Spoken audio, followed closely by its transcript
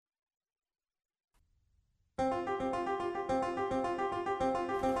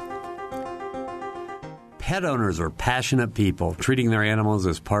Pet owners are passionate people, treating their animals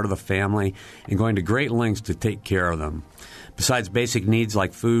as part of the family and going to great lengths to take care of them. Besides basic needs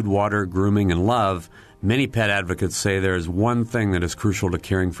like food, water, grooming, and love, many pet advocates say there is one thing that is crucial to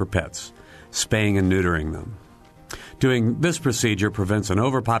caring for pets: spaying and neutering them. Doing this procedure prevents an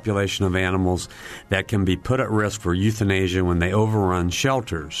overpopulation of animals that can be put at risk for euthanasia when they overrun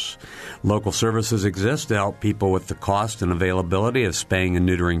shelters. Local services exist to help people with the cost and availability of spaying and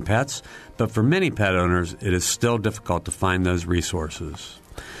neutering pets, but for many pet owners, it is still difficult to find those resources.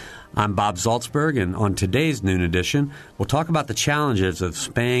 I'm Bob Zaltsberg, and on today's Noon Edition, we'll talk about the challenges of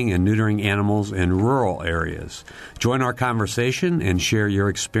spaying and neutering animals in rural areas. Join our conversation and share your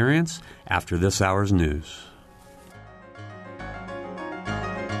experience after this hour's news.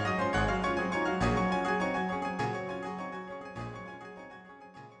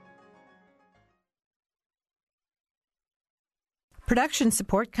 Production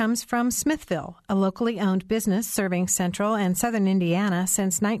support comes from Smithville, a locally owned business serving central and southern Indiana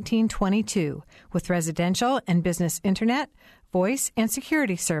since 1922, with residential and business internet, voice, and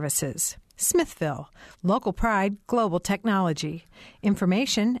security services. Smithville, local pride, global technology.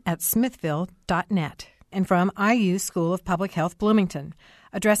 Information at smithville.net. And from IU School of Public Health Bloomington,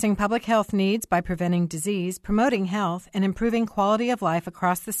 addressing public health needs by preventing disease, promoting health, and improving quality of life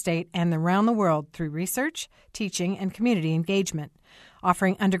across the state and around the world through research, teaching, and community engagement.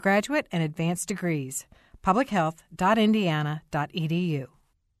 Offering undergraduate and advanced degrees. publichealth.indiana.edu.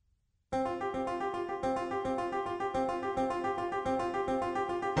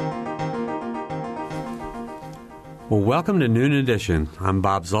 Well, welcome to Noon Edition. I'm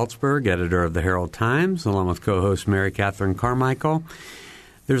Bob Zaltsberg, editor of the Herald Times, along with co-host Mary Catherine Carmichael.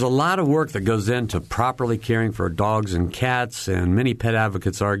 There's a lot of work that goes into properly caring for dogs and cats, and many pet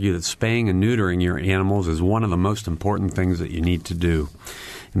advocates argue that spaying and neutering your animals is one of the most important things that you need to do.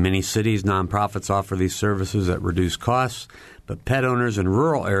 In many cities, nonprofits offer these services at reduced costs, but pet owners in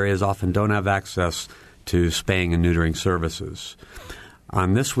rural areas often don't have access to spaying and neutering services.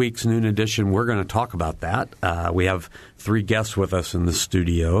 On this week's Noon Edition, we're going to talk about that. We have three guests with us in the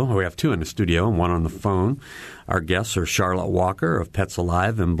studio. We have two in the studio and one on the phone. Our guests are Charlotte Walker of Pets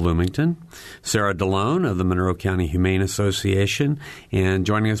Alive in Bloomington, Sarah DeLone of the Monroe County Humane Association, and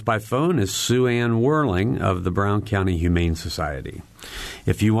joining us by phone is Sue Ann Whirling of the Brown County Humane Society.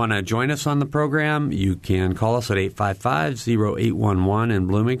 If you want to join us on the program, you can call us at 855-0811 in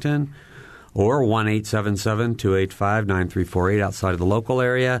Bloomington, or 1-877-285-9348 outside of the local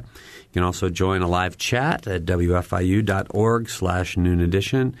area. You can also join a live chat at wfiu.org/Noon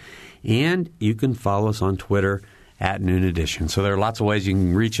Edition, and you can follow us on Twitter at Noon Edition. So there are lots of ways you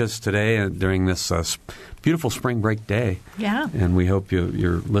can reach us today during this beautiful spring break day. Yeah. And we hope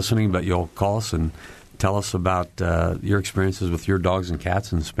you're listening, but you'll call us and tell us about your experiences with your dogs and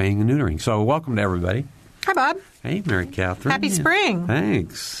cats and spaying and neutering. So welcome to everybody. Hi, Bob. Hey, Mary Catherine. Happy spring.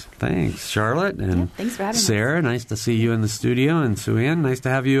 Thanks, Charlotte. And thanks for having us. Sarah, nice to see you in the studio. And Sue Ann, nice to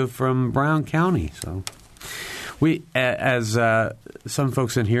have you from Brown County. So we, as some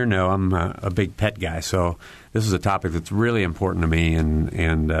folks in here know, I'm a big pet guy. So this is a topic that's really important to me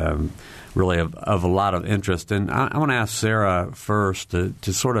and really of a lot of interest. And I want to ask Sarah first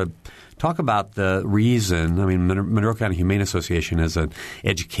to sort of talk about the reason. I mean, Monroe County Humane Association is an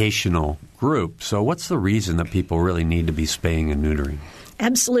educational group. So what's the reason that people really need to be spaying and neutering?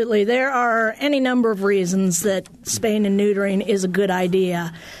 Absolutely. There are any number of reasons that spaying and neutering is a good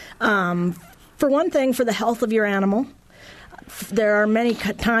idea. For one thing, for the health of your animal. There are many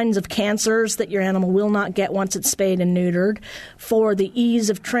kinds of cancers that your animal will not get once it's spayed and neutered. For the ease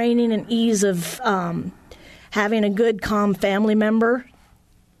of training and ease of having a good, calm family member,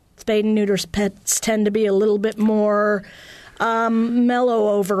 spayed and neutered pets tend to be a little bit more mellow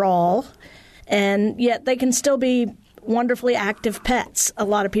overall, and yet they can still be wonderfully active pets. A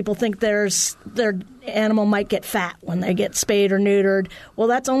lot of people think their animal might get fat when they get spayed or neutered. Well,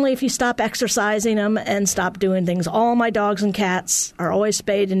 that's only if you stop exercising them and stop doing things. All my dogs and cats are always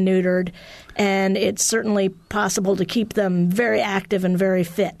spayed and neutered, and it's certainly possible to keep them very active and very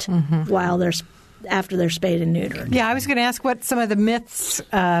fit while they're after they're spayed and neutered. Yeah, I was going to ask what some of the myths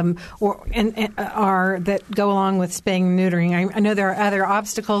are that go along with spaying and neutering. I know there are other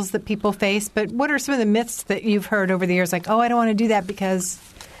obstacles that people face, but what are some of the myths that you've heard over the years? Like, I don't want to do that because...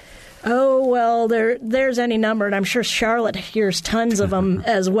 Oh, well, there's any number, and I'm sure Charlotte hears tons of them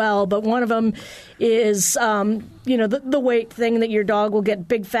as well. But one of them is, the weight thing, that your dog will get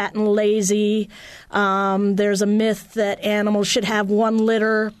big, fat, and lazy. There's a myth that animals should have one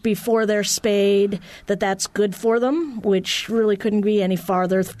litter before they're spayed, that's good for them, which really couldn't be any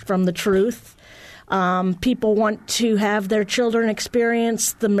farther from the truth. People want to have their children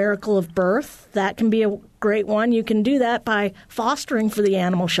experience the miracle of birth. That can be a great one. You can do that by fostering for the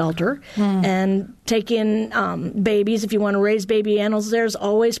animal shelter and take in babies. If you want to raise baby animals, there's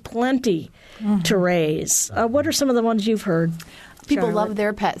always plenty to raise. What are some of the ones you've heard? People Charlotte? love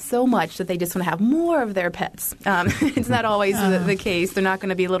their pets so much that they just want to have more of their pets. It's not always the case. They're not going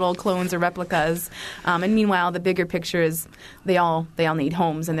to be little clones or replicas. And meanwhile, the bigger picture is they all need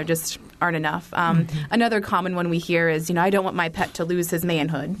homes, and there just aren't enough. Another common one we hear is, I don't want my pet to lose his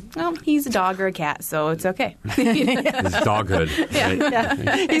manhood. Well, he's a dog or a cat, so it's okay. His doghood.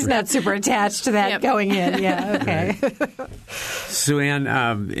 Yeah. He's not super attached to that going in. Yeah, okay. Sue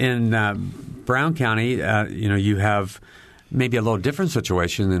Ann, in Brown County, you have maybe a little different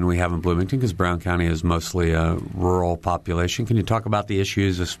situation than we have in Bloomington because Brown County is mostly a rural population. Can you talk about the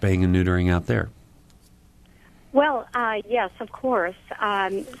issues of spaying and neutering out there? Well, yes, of course.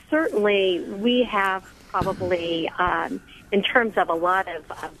 Certainly, we have probably, in terms of a lot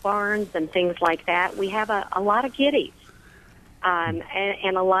of barns and things like that, we have a lot of kitties.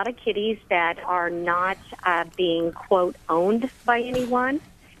 And a lot of kitties that are not being, quote, owned by anyone,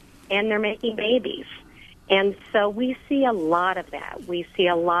 and they're making babies. And so we see a lot of that. We see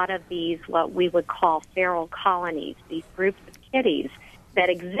a lot of these, what we would call feral colonies, these groups of kitties that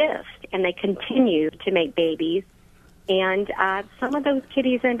exist, and they continue to make babies. And some of those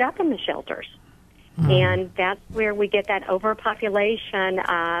kitties end up in the shelters. And that's where we get that overpopulation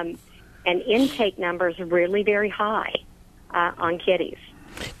and intake numbers really very high on kitties.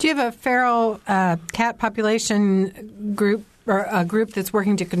 Do you have a feral cat population group or a group that's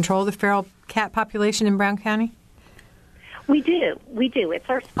working to control the feral cat population in Brown County? We do. It's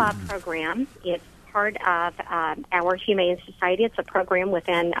our SPOT program. It's part of our Humane Society. It's a program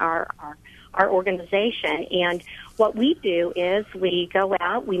within our organization. And what we do is we go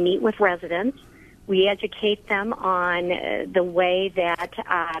out, we meet with residents, we educate them on the way that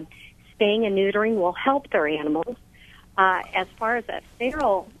spaying and neutering will help their animals. As far as a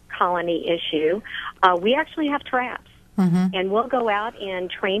feral colony issue, we actually have traps. And we'll go out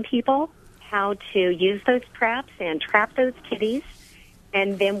and train people how to use those traps and trap those kitties,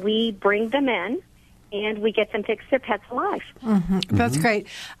 and then we bring them in, and we get them to fix their pets alive. That's great.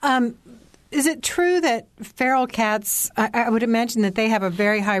 Is it true that feral cats, I would imagine that they have a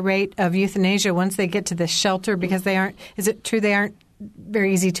very high rate of euthanasia once they get to the shelter because is it true they aren't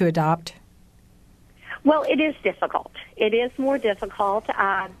very easy to adopt? Well, it is difficult. It is more difficult,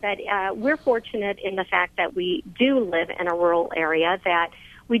 but we're fortunate in the fact that we do live in a rural area, that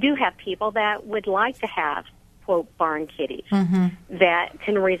we do have people that would like to have, quote, barn kitties that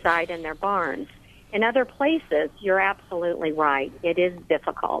can reside in their barns. In other places, you're absolutely right. It is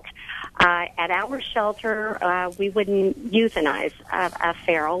difficult. At our shelter, we wouldn't euthanize a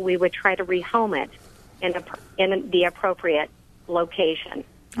feral. We would try to rehome it in the appropriate location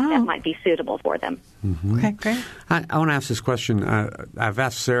that might be suitable for them. Okay, great. I want to ask this question. I've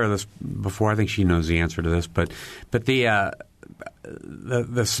asked Sarah this before. I think she knows the answer to this, but the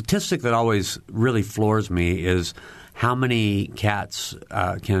statistic that always really floors me is how many cats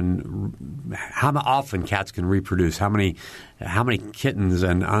how often cats can reproduce. How many kittens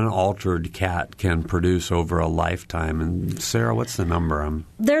an unaltered cat can produce over a lifetime. And Sarah, what's the number?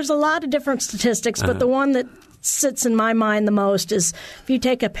 There's a lot of different statistics, but the one that sits in my mind the most is if you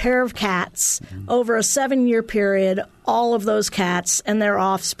take a pair of cats over a 7-year period, all of those cats and their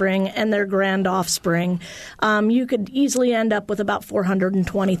offspring and their grand offspring, you could easily end up with about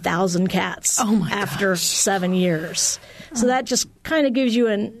 420,000 cats after 7 years. So that just kind of gives you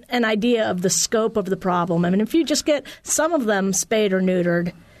an idea of the scope of the problem. I mean, if you just get some of them spayed or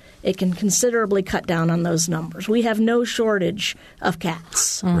neutered, it can considerably cut down on those numbers. We have no shortage of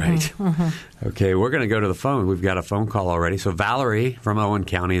cats. Right. Okay, we're going to go to the phone. We've got a phone call already. So Valerie from Owen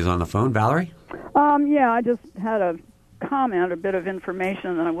County is on the phone. Valerie? Yeah, I just had a comment, a bit of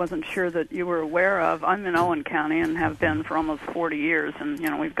information that I wasn't sure that you were aware of. I'm in Owen County and have been for almost 40 years,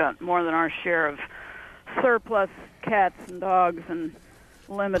 and, we've got more than our share of surplus cats and dogs and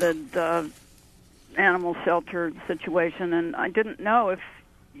limited animal shelter situation, and I didn't know if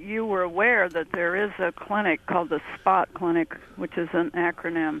you were aware that there is a clinic called the SPOT Clinic, which is an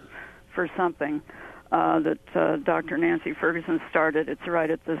acronym for something that Dr. Nancy Ferguson started. It's right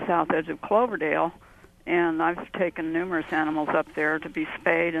at the south edge of Cloverdale, and I've taken numerous animals up there to be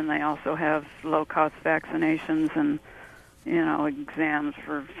spayed, and they also have low-cost vaccinations and, exams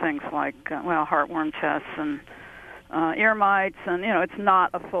for things like, heartworm tests and ear mites, and, it's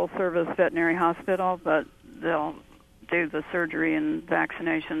not a full-service veterinary hospital, but they'll do the surgery and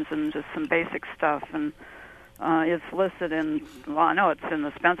vaccinations and just some basic stuff. And It's listed in, well, I know it's in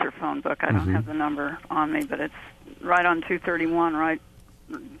the Spencer phone book. I don't have the number on me, but it's right on 231, right?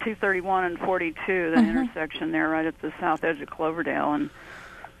 231 and 42, the intersection there, right at the south edge of Cloverdale, and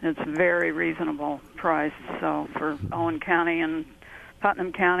it's a very reasonable price. So for Owen County and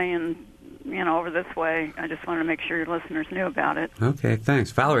Putnam County and, over this way, I just wanted to make sure your listeners knew about it. Okay,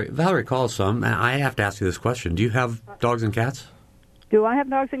 thanks. Valerie calls some. I have to ask you this question. Do you have dogs and cats? Do I have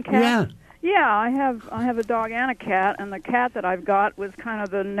dogs and cats? Yeah. Yeah, I have a dog and a cat, and the cat that I've got was kind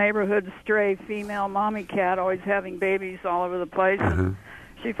of the neighborhood stray female mommy cat, always having babies all over the place. And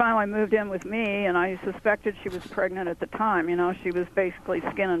she finally moved in with me, and I suspected she was pregnant at the time. She was basically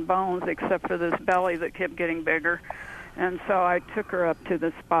skin and bones except for this belly that kept getting bigger. And so I took her up to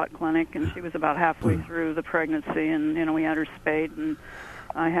the Spot Clinic, and she was about halfway through the pregnancy, and we had her spayed, and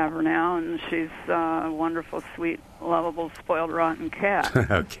I have her now, and she's a wonderful, sweet, lovable, spoiled, rotten cat.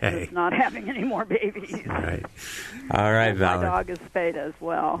 Okay. Who's not having any more babies. Right. All right, Valerie. My dog is spayed as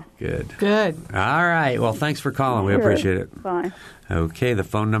well. Good. Good. All right. Well, thanks for calling. We appreciate it. Bye. Okay. The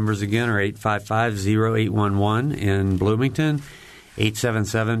phone numbers again are 855-0811 in Bloomington,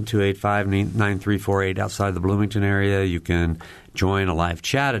 877-285-9348 outside the Bloomington area. You can join a live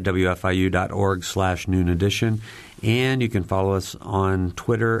chat at wfiu.org/Noon Edition, and you can follow us on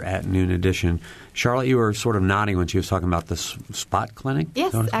Twitter at Noon Edition. Charlotte, you were sort of nodding when she was talking about this Spot Clinic.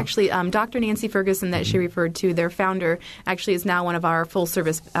 Yes, actually, Dr. Nancy Ferguson that she referred to, their founder, actually is now one of our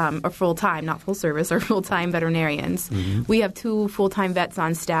full-service, or full-time, not full-service, or full-time veterinarians. We have 2 full-time vets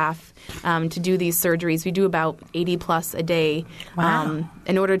on staff to do these surgeries. We do about 80-plus a day. Wow.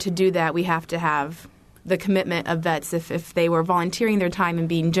 In order to do that, we have to have the commitment of vets. If they were volunteering their time and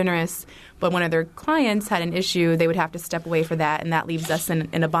being generous, but one of their clients had an issue, they would have to step away for that, and that leaves us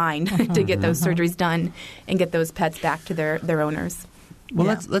in a bind to get those surgeries done and get those pets back to their owners.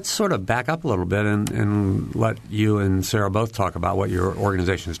 Well, let's sort of back up a little bit and let you and Sarah both talk about what your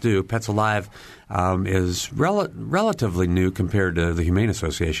organizations do. Pets Alive is relatively new compared to the Humane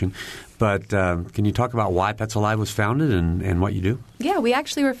Association, but can you talk about why Pets Alive was founded and what you do? Yeah, we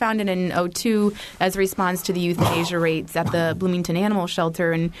actually were founded in 2002 as a response to the euthanasia rates at the Bloomington Animal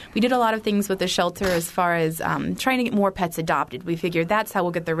Shelter, and we did a lot of things with the shelter as far as trying to get more pets adopted. We figured that's how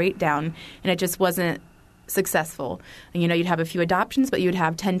we'll get the rate down, and it just wasn't successful. And, you'd have a few adoptions, but you'd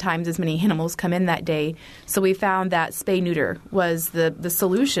have 10 times as many animals come in that day. So we found that spay-neuter was the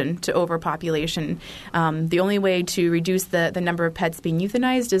solution to overpopulation. The only way to reduce the number of pets being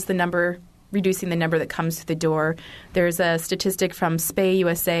euthanized is reducing the number that comes through the door. There's a statistic from Spay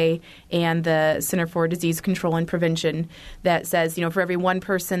USA and the Center for Disease Control and Prevention that says, for every one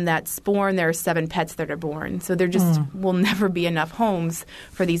person that's born, there are 7 pets that are born. So there just will never be enough homes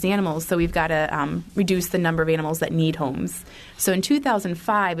for these animals. So we've got to reduce the number of animals that need homes. So in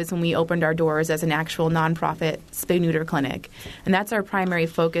 2005 is when we opened our doors as an actual nonprofit spay-neuter clinic. And that's our primary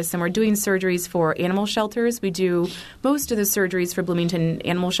focus. And we're doing surgeries for animal shelters. We do most of the surgeries for Bloomington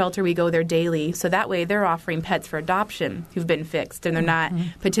Animal Shelter. We go there daily. So that way they're offering pets for adoption who've been fixed, and they're not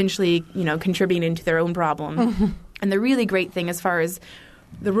potentially, contributing to their own problem. And the really great thing as far as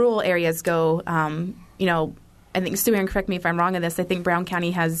the rural areas go, I think, Stu, and correct me if I'm wrong on this, I think Brown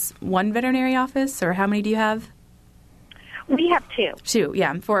County has 1 veterinary office, or how many do you have? We have 2. 2,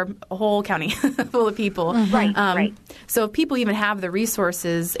 yeah, for a whole county full of people. Right, right. So if people even have the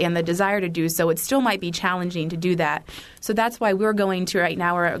resources and the desire to do so, it still might be challenging to do that. So that's why we're going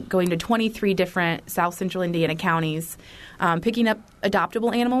to 23 different South Central Indiana counties, picking up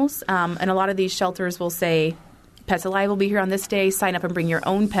adoptable animals. And a lot of these shelters will say, Pets Alive will be here on this day, sign up and bring your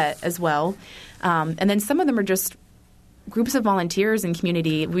own pet as well. And then some of them are just groups of volunteers in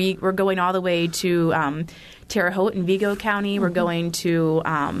community. We're going all the way to Terre Haute in Vigo County. We're going to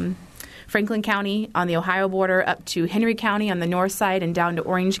Franklin County on the Ohio border, up to Henry County on the north side, and down to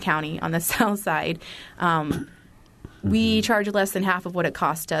Orange County on the south side. We charge less than half of what it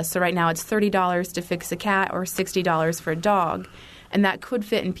cost us. So right now it's $30 to fix a cat or $60 for a dog. And that could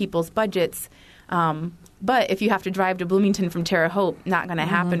fit in people's budgets. But if you have to drive to Bloomington from Terre Haute, not going to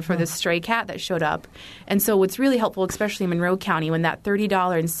happen for this stray cat that showed up. And so what's really helpful, especially in Monroe County, when that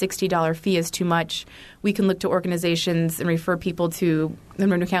 $30 and $60 fee is too much, we can look to organizations and refer people to the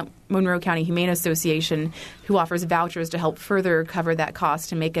Monroe County Humane Association, who offers vouchers to help further cover that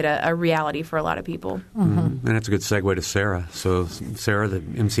cost and make it a reality for a lot of people. And that's a good segue to Sarah. So, Sarah, the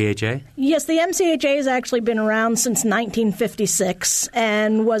MCHA? Yes, the MCHA has actually been around since 1956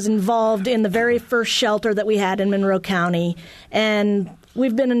 and was involved in the very first shelter that we had in Monroe County. And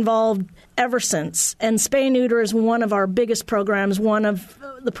we've been involved ever since. And spay-neuter is one of our biggest programs, one of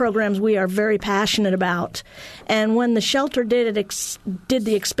the programs we are very passionate about. And when the shelter did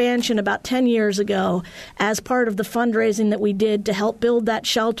the expansion about 10 years ago, as part of the fundraising that we did to help build that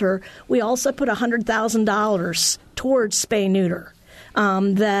shelter, we also put $100,000 towards spay-neuter.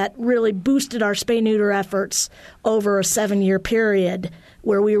 That really boosted our spay-neuter efforts over a 7-year period,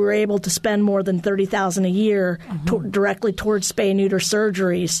 where we were able to spend more than $30,000 a year directly towards spay-neuter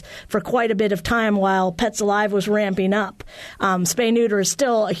surgeries for quite a bit of time while Pets Alive was ramping up. Spay-neuter is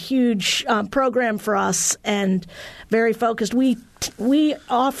still a huge program for us and very focused. We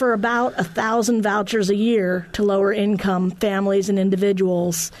offer about 1,000 vouchers a year to lower-income families and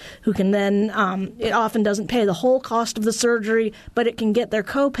individuals who can then it often doesn't pay the whole cost of the surgery, but it can get their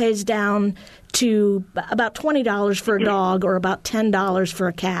co-pays down to about $20 for a dog or about $10 for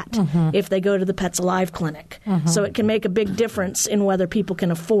a cat if they go to the Pets Alive clinic. So it can make a big difference in whether people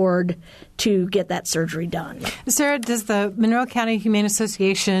can afford to get that surgery done. Sarah, does the Monroe County Humane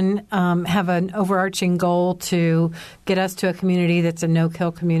Association have an overarching goal to get us to a community that's a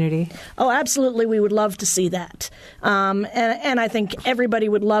no-kill community? Oh, absolutely. We would love to see that. And I think everybody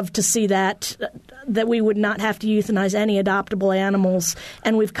would love to see that we would not have to euthanize any adoptable animals.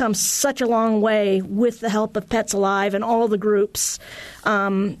 And we've come such a long way with the help of Pets Alive and all the groups.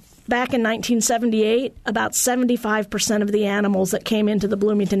 Back in 1978, about 75% of the animals that came into the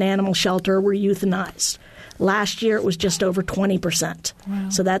Bloomington Animal Shelter were euthanized. Last year, it was just over 20%. Wow.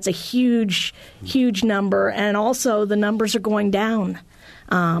 So that's a huge, huge number. And also, the numbers are going down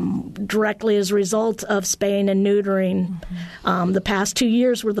directly as a result of spaying and neutering. The past 2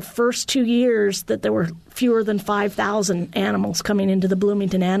 years were the first 2 years that there were fewer than 5,000 animals coming into the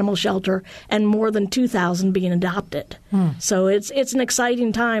Bloomington Animal Shelter and more than 2,000 being adopted. So it's an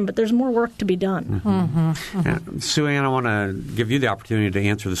exciting time, but there's more work to be done. Sue Ann, I want to give you the opportunity to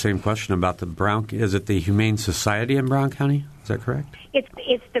answer the same question about is it the Humane Society in Brown County? Is that correct?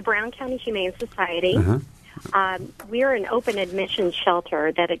 It's the Brown County Humane Society. We're an open admission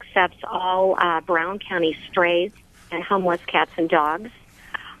shelter that accepts all Brown County strays and homeless cats and dogs.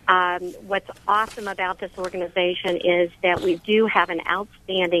 What's awesome about this organization is that we do have an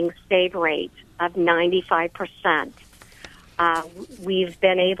outstanding save rate of 95%. We've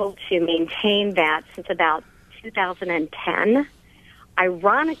been able to maintain that since about 2010.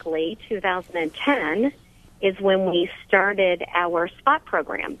 Ironically, 2010 is when we started our SPOT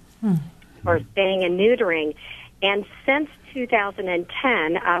program for spaying and neutering. And since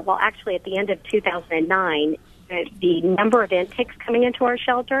 2010, actually at the end of 2009, the number of intakes coming into our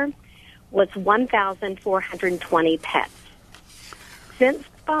shelter was 1,420 pets. Since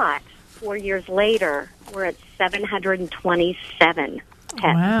SPOT, 4 years later, we're at 727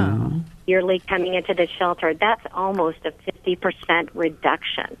 pets yearly coming into the shelter. That's almost a 50%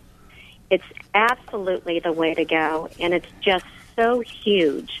 reduction. It's absolutely the way to go, and it's just so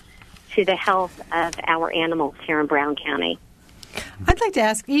huge to the health of our animals here in Brown County. I'd like to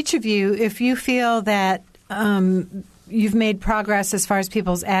ask each of you if you feel that you've made progress as far as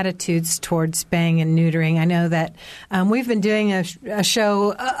people's attitudes towards spaying and neutering. I know that we've been doing a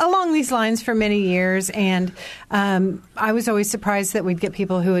show along these lines for many years, and I was always surprised that we'd get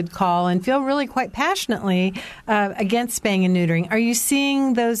people who would call and feel really quite passionately against spaying and neutering. Are you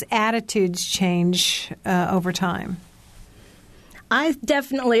seeing those attitudes change over time?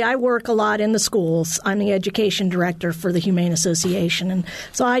 I work a lot in the schools. I'm the education director for the Humane Association. And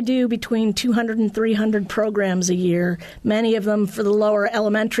so I do between 200 and 300 programs a year, many of them for the lower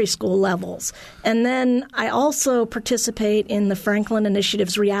elementary school levels. And then I also participate in the Franklin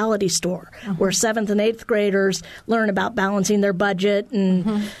Initiative's reality store, where 7th and 8th graders learn about balancing their budget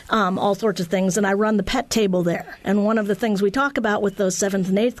and all sorts of things. And I run the pet table there. And one of the things we talk about with those 7th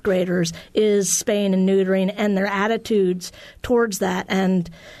and 8th graders is spaying and neutering and their attitudes towards that. And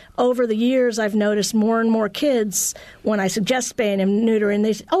over the years, I've noticed more and more kids, when I suggest spaying and neutering,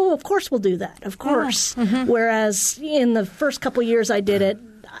 they say, oh, of course we'll do that, of course. Whereas in the first couple years I did it,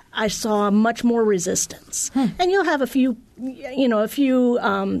 I saw much more resistance. And you'll have a few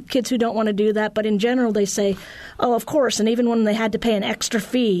kids who don't want to do that, but in general they say, oh, of course. And even when they had to pay an extra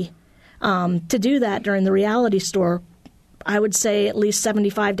fee to do that during the reality store, I would say at least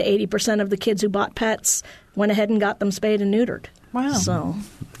 75 to 80% of the kids who bought pets went ahead and got them spayed and neutered. Wow.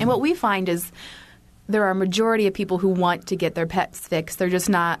 And what we find is there are a majority of people who want to get their pets fixed. They're just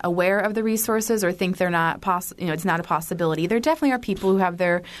not aware of the resources or think they're not it's not a possibility. There definitely are people who have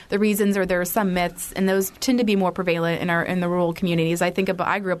the reasons, or there are some myths, and those tend to be more prevalent in the rural communities. I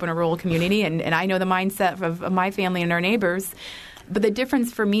grew up in a rural community, and I know the mindset of my family and our neighbors. But the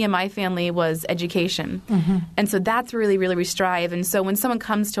difference for me and my family was education. Mm-hmm. And so that's really, really we strive. And so when someone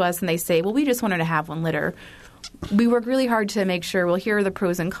comes to us and they say, well, we just wanted to have one litter, we work really hard to make sure, well, here are the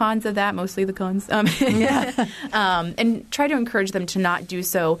pros and cons of that, mostly the cons, and try to encourage them to not do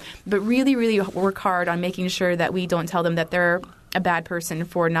so, but really, really work hard on making sure that we don't tell them that they're a bad person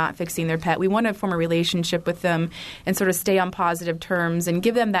for not fixing their pet. We want to form a relationship with them and sort of stay on positive terms and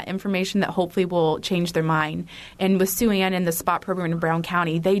give them that information that hopefully will change their mind. And with Sue Ann and the SPOT program in Brown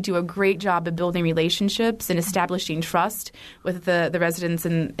County, they do a great job of building relationships and establishing trust with the residents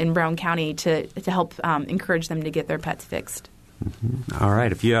in Brown County to help encourage them to get their pets fixed. Mm-hmm. All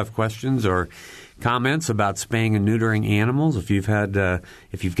right. If you have questions or comments about spaying and neutering animals, if you've got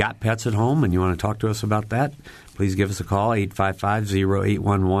pets at home and you want to talk to us about that, please give us a call,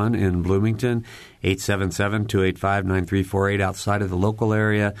 855-0811 in Bloomington, 877-285-9348 outside of the local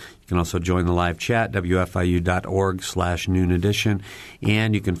area. You can also join the live chat, wfiu.org/Noon Edition,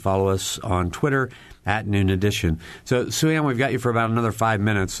 and you can follow us on Twitter at Noon Edition. So, Sue Ann, we've got you for about another 5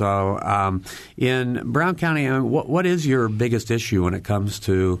 minutes. So in Brown County, what is your biggest issue when it comes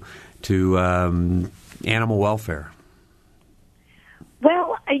to animal welfare?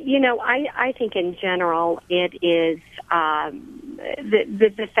 Well, I think in general it is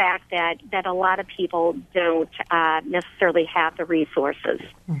the fact that a lot of people don't necessarily have the resources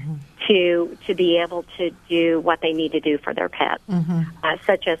to be able to do what they need to do for their pets,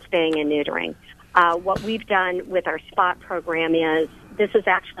 such as spaying and neutering. What we've done with our SPOT program is this is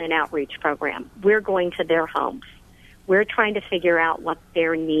actually an outreach program. We're going to their homes. We're trying to figure out what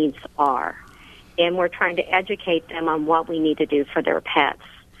their needs are, and we're trying to educate them on what we need to do for their pets.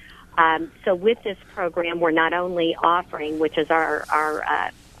 So with this program, we're not only offering, which is our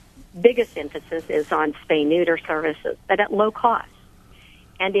biggest emphasis is on spay-neuter services, but at low cost.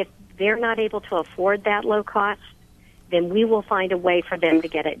 And if they're not able to afford that low cost, then we will find a way for them to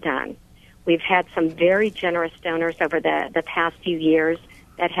get it done. We've had some very generous donors over the past few years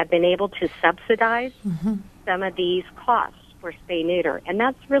that have been able to subsidize some of these costs for spay-neuter. And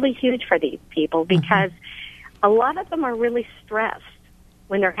that's really huge for these people because a lot of them are really stressed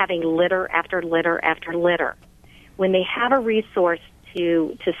when they're having litter after litter after litter. When they have a resource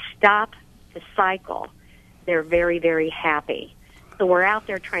to stop the cycle, they're very, very happy. So we're out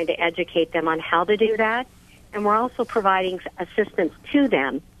there trying to educate them on how to do that, and we're also providing assistance to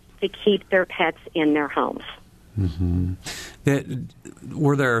them to keep their pets in their homes. Mm-hmm.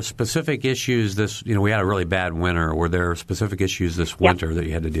 Were there specific issues we had a really bad winter. Were there specific issues this winter that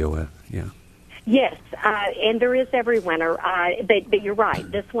you had to deal with? Yeah. Yes, and there is every winter, but you're right.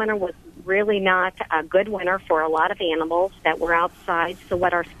 This winter was really not a good winter for a lot of animals that were outside. So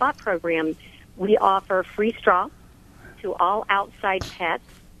what our SPOT program, we offer free straw to all outside pets,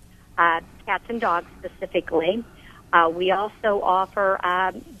 cats and dogs specifically. We also offer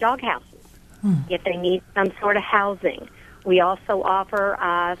dog houses if they need some sort of housing. We also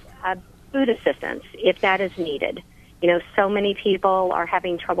offer food assistance if that is needed. So many people are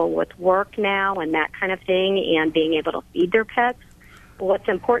having trouble with work now and that kind of thing and being able to feed their pets. But what's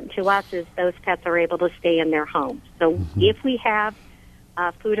important to us is those pets are able to stay in their homes. So if we have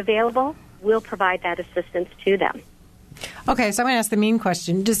food available, we'll provide that assistance to them. Okay, so I'm going to ask the mean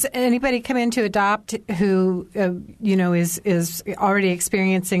question. Does anybody come in to adopt who, is already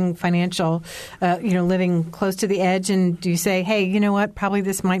experiencing financial, living close to the edge? And do you say, hey, you know what, probably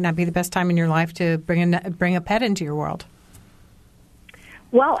this might not be the best time in your life to bring a pet into your world?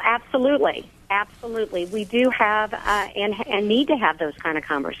 Well, absolutely. Absolutely. We do have and need to have those kind of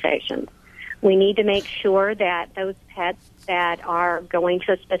conversations. We need to make sure that those pets that are going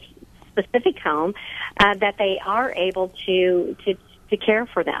to a specific home, that they are able to care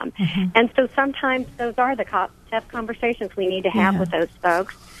for them. And so sometimes those are the tough conversations we need to have with those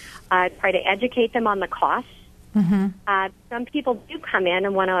folks. Try to educate them on the costs. Some people do come in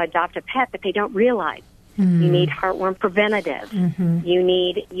and want to adopt a pet, but they don't realize you need heartworm preventative. You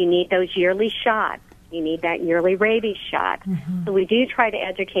need those yearly shots. You need that yearly rabies shot. So we do try to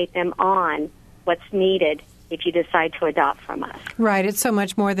educate them on what's needed if you decide to adopt from us. Right. It's so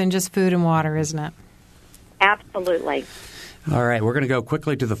much more than just food and water, isn't it? Absolutely. All right. We're going to go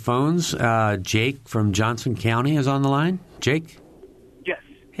quickly to the phones. Jake from Johnson County is on the line. Jake? Yes.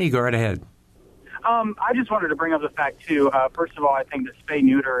 Hey, go right ahead. I just wanted to bring up the fact, too. First of all, I think that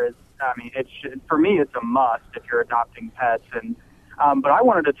spay-neuter is, for me, it's a must if you're adopting pets. But I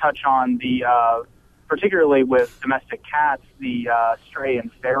wanted to touch on the particularly with domestic cats, the stray and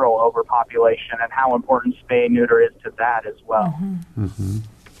feral overpopulation and how important spay and neuter is to that as well.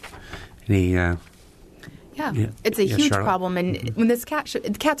 Any Yeah, Yeah. It's a huge Charlotte? problem. And when this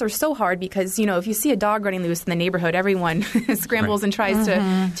cats are so hard because, if you see a dog running loose in the neighborhood, everyone scrambles and tries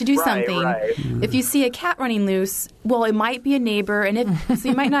to do something. Right. If you see a cat running loose, well, it might be a neighbor, and so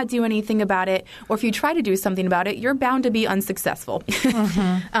you might not do anything about it. Or if you try to do something about it, you're bound to be unsuccessful.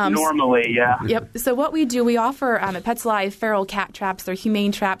 Normally, yeah. Yep. So what we do, we offer at Pets Alive feral cat traps. They're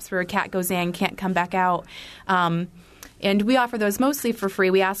humane traps where a cat goes in, can't come back out. And we offer those mostly for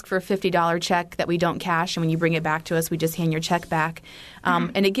free. We ask for a $50 check that we don't cash, and when you bring it back to us, we just hand your check back.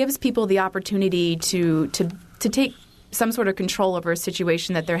 And it gives people the opportunity to take some sort of control over a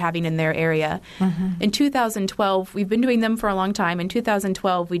situation that they're having in their area. In 2012, we've been doing them for a long time. In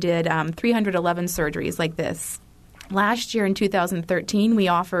 2012, we did 311 surgeries like this. Last year in 2013, we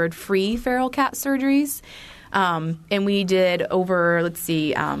offered free feral cat surgeries, and we did over,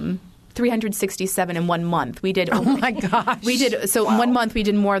 367 in 1 month. We did. Oh my gosh! We did in 1 month. We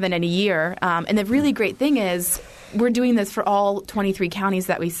did more than in a year. And the really great thing is, we're doing this for all 23 counties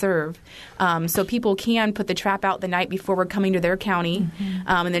that we serve. So people can put the trap out the night before we're coming to their county,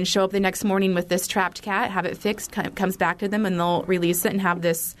 and then show up the next morning with this trapped cat, have it fixed, comes back to them, and they'll release it and have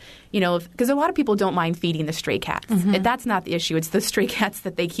this. Because a lot of people don't mind feeding the stray cats. That's not the issue. It's the stray cats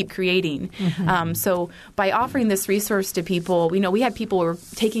that they keep creating. So by offering this resource to people, we had people who were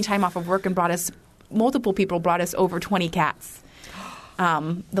taking time off of work and multiple people brought us over 20 cats.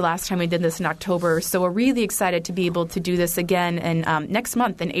 The last time we did this in October. So we're really excited to be able to do this again. And next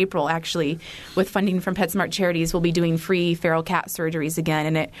month in April, actually, with funding from PetSmart Charities, we'll be doing free feral cat surgeries again.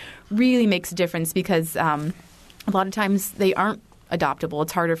 And it really makes a difference because a lot of times they aren't adoptable.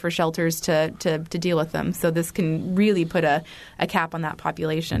 It's harder for shelters to deal with them. So this can really put a cap on that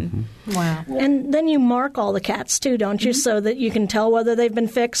population. Wow. And then you mark all the cats too, don't you, so that you can tell whether they've been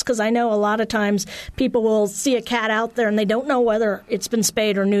fixed? Because I know a lot of times people will see a cat out there and they don't know whether it's been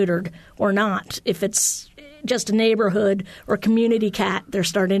spayed or neutered or not. If it's just a neighborhood or community cat, they're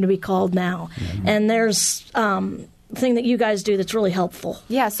starting to be called now. And there's thing that you guys do that's really helpful.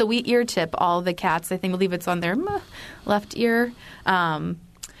 Yeah, so we ear tip all the cats. I believe it's on their left ear.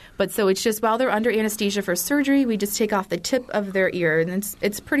 But so it's just while they're under anesthesia for surgery, we just take off the tip of their ear, and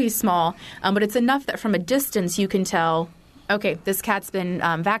it's pretty small, but it's enough that from a distance you can tell, okay, this cat's been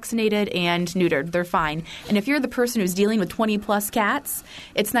vaccinated and neutered. They're fine. And if you're the person who's dealing with 20-plus cats,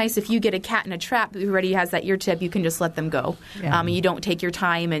 it's nice if you get a cat in a trap who already has that ear tip, you can just let them go. Yeah. You don't take your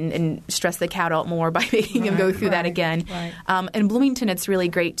time and stress the cat out more by making him go through that again. Right. In Bloomington, it's really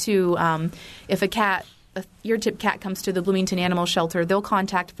great, too. If a ear-tip cat comes to the Bloomington Animal Shelter, they'll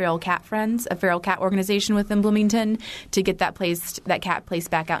contact Feral Cat Friends, a feral cat organization within Bloomington, to get that cat placed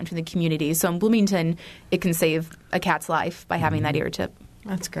back out into the community. So in Bloomington, it can save a cat's life by having that ear tip.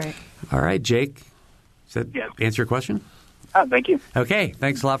 That's great. All right, Jake. Does that answer your question? Thank you. Okay,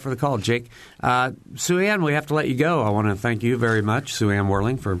 thanks a lot for the call, Jake. Sue Ann, we have to let you go. I want to thank you very much, Sue Ann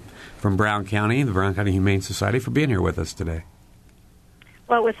Worling from Brown County, the Brown County Humane Society, for being here with us today.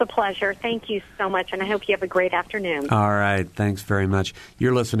 Well, it was a pleasure. Thank you so much, and I hope you have a great afternoon. All right. Thanks very much.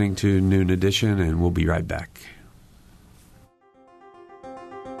 You're listening to Noon Edition, and we'll be right back.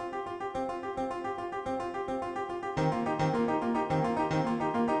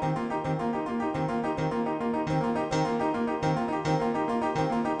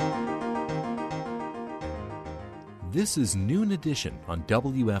 This is Noon Edition on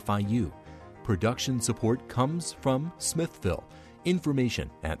WFIU. Production support comes from Smithville. Information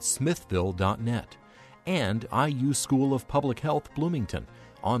at smithville.net. And IU School of Public Health Bloomington.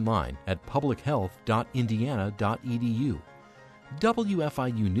 Online at publichealth.indiana.edu.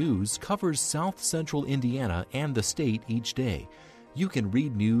 WFIU News covers South Central Indiana and the state each day. You can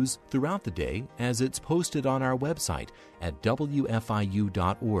read news throughout the day as it's posted on our website at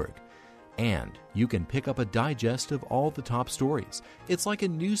wfiu.org. And you can pick up a digest of all the top stories. It's like a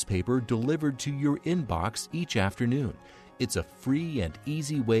newspaper delivered to your inbox each afternoon. It's a free and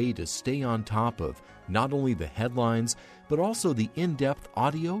easy way to stay on top of not only the headlines, but also the in-depth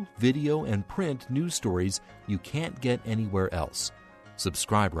audio, video, and print news stories you can't get anywhere else.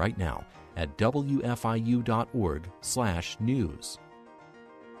 Subscribe right now at wfiu.org/news.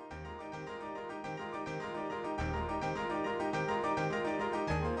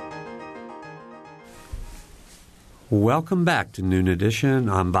 Welcome back to Noon Edition.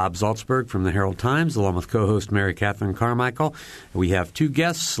 I'm Bob Zaltsberg from the Herald Times, along with co-host Mary Catherine Carmichael. We have two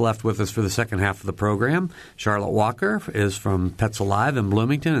guests left with us for the second half of the program. Charlotte Walker is from Pets Alive in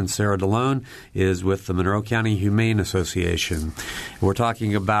Bloomington, and Sarah DeLone is with the Monroe County Humane Association. We're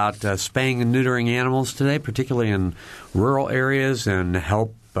talking about spaying and neutering animals today, particularly in rural areas, and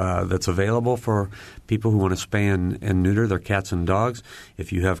help that's available for people who want to spay and neuter their cats and dogs.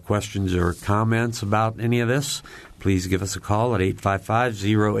 If you have questions or comments about any of this, please give us a call at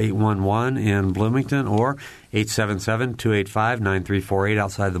 855-0811 in Bloomington or 877-285-9348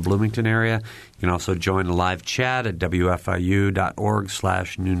 outside the Bloomington area. You can also join the live chat at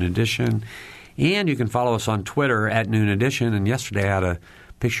wfiu.org/Noon Edition. And you can follow us on Twitter at Noon Edition. And yesterday I had a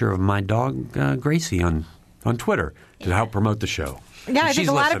picture of my dog, Gracie, on Twitter to help promote the show. Yeah, I think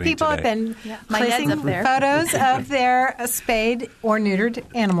a lot of people have been placing photos of their spayed or neutered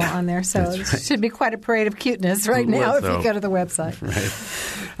animal on there. So it should be quite a parade of cuteness right now if you go to the website.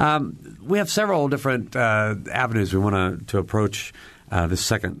 Right. We have several different avenues we want to approach this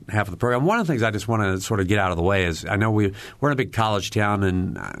second half of the program. One of the things I just want to sort of get out of the way is I know we're in a big college town,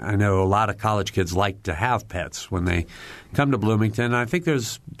 and I know a lot of college kids like to have pets when they come to Bloomington. I think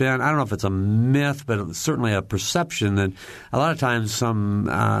there's been, I don't know if it's a myth, but it's certainly a perception that a lot of times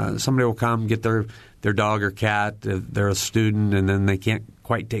somebody will come get their dog or cat, they're a student, and then they can't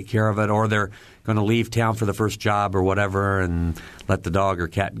quite take care of it, or they're going to leave town for the first job or whatever and let the dog or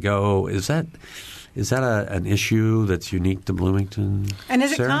cat go. Is that an issue that's unique to Bloomington? And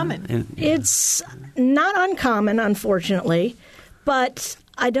is Sarah? It common? It's not uncommon, unfortunately, but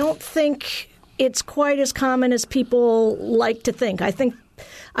I don't think it's quite as common as people like to think. I think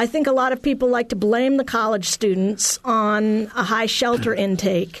a lot of people like to blame the college students on a high shelter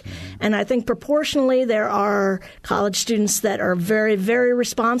intake. And I think proportionally there are college students that are very, very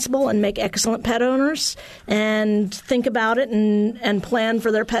responsible and make excellent pet owners and think about it and plan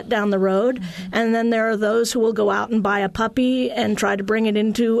for their pet down the road. And then there are those who will go out and buy a puppy and try to bring it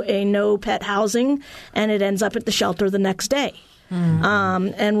into a no-pet housing, and it ends up at the shelter the next day.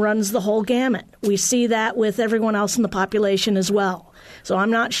 And runs the whole gamut. We see that with everyone else in the population as well. So I'm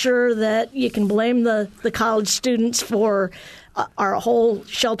not sure that you can blame the college students for our whole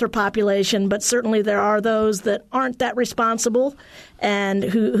shelter population, but certainly there are those that aren't that responsible and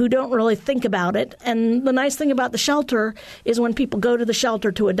who don't really think about it. And the nice thing about the shelter is when people go to the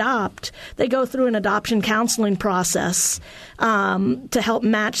shelter to adopt, they go through an adoption counseling process to help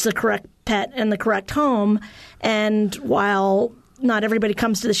match the correct pet and the correct home. And while not everybody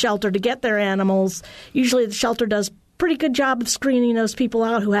comes to the shelter to get their animals, usually the shelter does a pretty good job of screening those people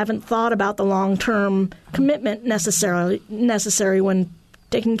out who haven't thought about the long-term commitment necessary when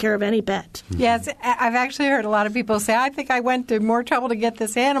taking care of any pet. Yes, I've actually heard a lot of people say, I think I went through more trouble to get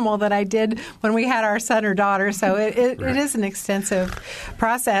this animal than I did when we had our son or daughter. So it is an extensive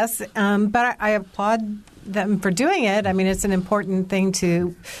process, but I applaud them for doing it. I mean, it's an important thing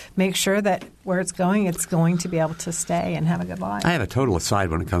to make sure that where it's going to be able to stay and have a good life. I have a total aside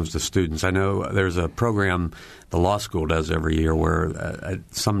when it comes to students. I know there's a program the law school does every year where at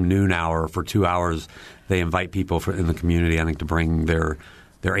some noon hour for 2 hours they invite people in the community, I think, to bring their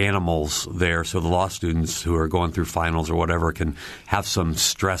animals there so the law students who are going through finals or whatever can have some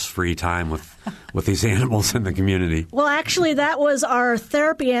stress-free time with these animals in the community. Well, actually, that was our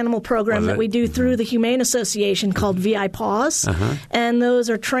therapy animal program that we do through the Humane Association called VI Paws. And those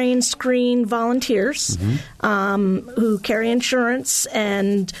are trained, screened volunteers who carry insurance,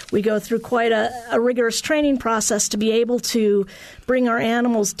 and we go through quite a rigorous training process to be able to bring our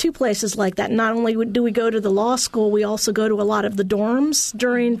animals to places like that. Not only do we go to the law school, we also go to a lot of the dorms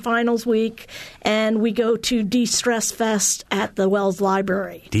during finals week, and we go to De-Stress Fest at the Wells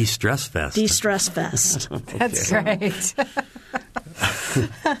Library. De-Stress Fest? De-Stress Fest. That's great.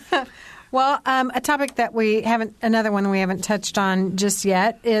 Well, a topic that another one we haven't touched on just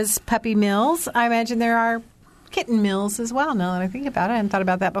yet is puppy mills. I imagine there are kitten mills as well, now that I think about it. I hadn't thought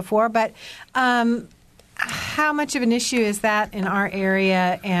about that before, but how much of an issue is that in our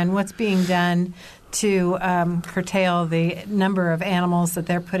area, and what's being done to curtail the number of animals that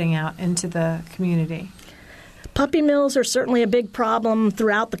they're putting out into the community? Puppy mills are certainly a big problem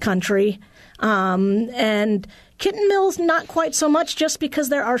throughout the country. And kitten mills, not quite so much, just because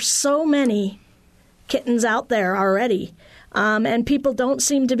there are so many kittens out there already. And people don't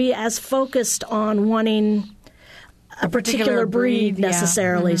seem to be as focused on wanting a particular breed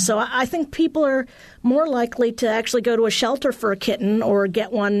necessarily. So I think people are more likely to actually go to a shelter for a kitten or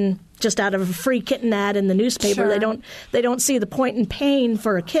get one just out of a free kitten ad in the newspaper. Sure. They don't see the point in paying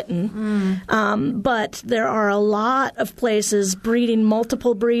for a kitten. But there are a lot of places breeding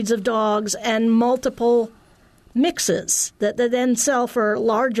multiple breeds of dogs and multiple mixes that then sell for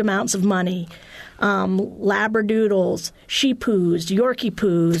large amounts of money. Labradoodles, Shih Poos, Yorkie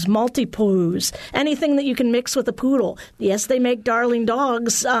Poos, Maltipoos, anything that you can mix with a poodle. Yes, they make darling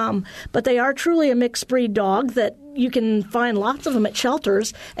dogs, but they are truly a mixed breed dog that you can find lots of them at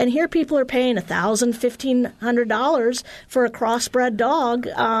shelters. And here people are paying $1,000, $1,500 for a crossbred dog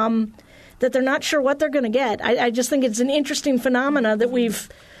that they're not sure what they're going to get. I just think it's an interesting phenomena that we've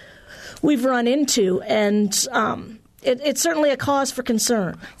run into, and it's certainly a cause for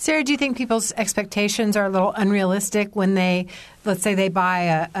concern. Sarah, do you think people's expectations are a little unrealistic when they, let's say, they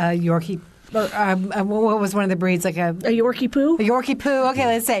buy a Yorkie? What was one of the breeds? Like a Yorkie Poo? A Yorkie Poo. Okay,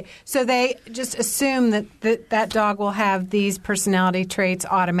 let's say. So they just assume that dog will have these personality traits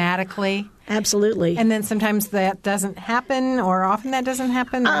automatically. Absolutely. And then sometimes that doesn't happen, or often that doesn't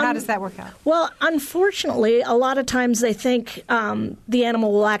happen? Or how does that work out? Well, unfortunately, a lot of times they think the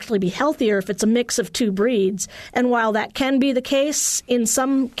animal will actually be healthier if it's a mix of two breeds. And while that can be the case in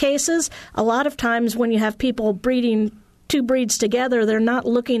some cases, a lot of times when you have people breeding two breeds together, they're not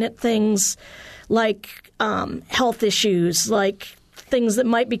looking at things like health issues, like things that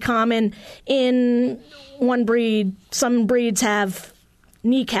might be common in one breed. Some breeds have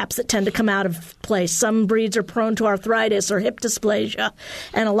kneecaps that tend to come out of place. Some breeds are prone to arthritis or hip dysplasia.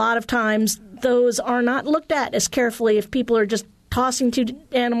 And a lot of times those are not looked at as carefully if people are just tossing two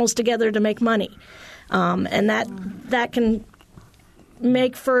animals together to make money. And that can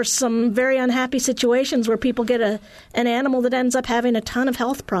make for some very unhappy situations where people get an animal that ends up having a ton of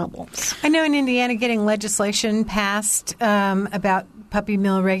health problems. I know in Indiana getting legislation passed about puppy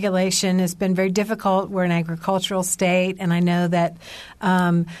mill regulation has been very difficult. We're an agricultural state, and I know that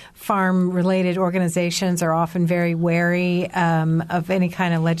farm-related organizations are often very wary of any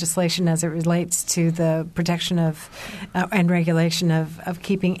kind of legislation as it relates to the protection of and regulation of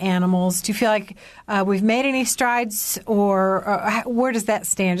keeping animals. Do you feel like we've made any strides, or where does that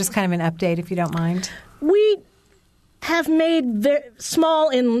stand? Just kind of an update, if you don't mind. We have made small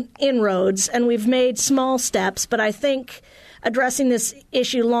inroads, and we've made small steps, but I think addressing this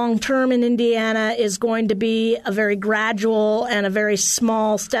issue long-term in Indiana is going to be a very gradual and a very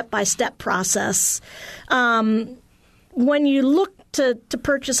small step-by-step process. When you look to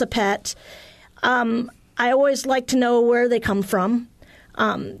purchase a pet, I always like to know where they come from.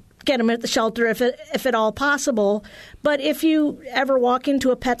 Get them at the shelter if at all possible. But if you ever walk into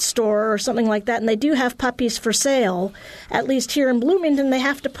a pet store or something like that and they do have puppies for sale, at least here in Bloomington, they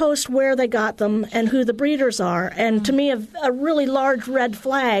have to post where they got them and who the breeders are. And to me, a really large red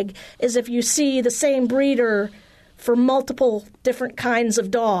flag is if you see the same breeder for multiple different kinds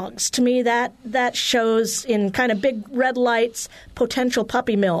of dogs. To me, that shows in kind of big red lights potential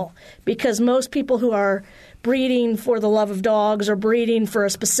puppy mill, because most people who are breeding for the love of dogs or breeding for a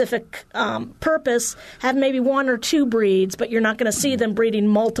specific purpose have maybe one or two breeds, but you're not going to see them breeding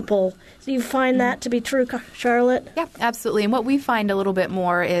multiple. Do you find that to be true, Charlotte? Yeah, absolutely. And what we find a little bit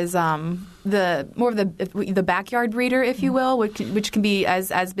more is the backyard breeder, if you will, which can be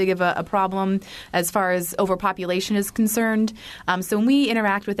as big of a problem as far as overpopulation is concerned. So when we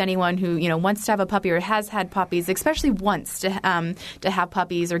interact with anyone who wants to have a puppy or has had puppies, especially wants to have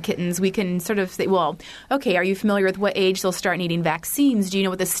puppies or kittens, we can sort of say, well, okay, are you familiar with what age they'll start needing vaccines? Do you know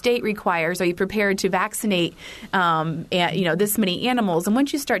what the state requires? Are you prepared to vaccinate this many animals? And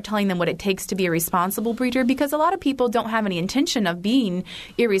once you start telling them what it takes to be a responsible breeder, because a lot of people don't have any intention of being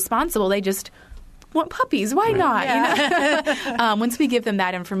irresponsible, they just want puppies. Why not? Yeah. Once we give them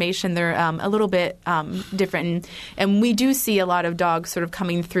that information, they're a little bit different. And we do see a lot of dogs sort of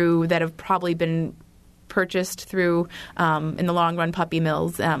coming through that have probably been purchased through, in the long run, puppy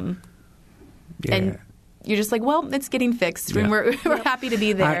mills. And you're just like, well, it's getting fixed. Yeah. And we're happy to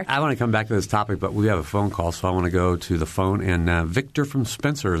be there. I want to come back to this topic, but we have a phone call, so I want to go to the phone. And Victor from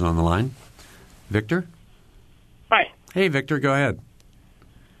Spencer is on the line. Victor? Hi. Hey, Victor, go ahead.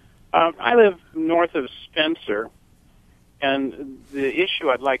 I live north of Spencer, and the issue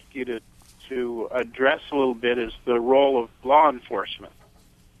I'd like you to address a little bit is the role of law enforcement.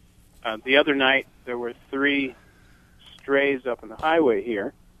 The other night, there were 3 strays up on the highway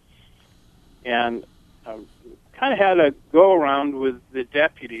here, and kind of had a go-around with the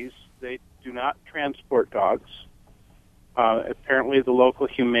deputies. They do not transport dogs. Apparently, the local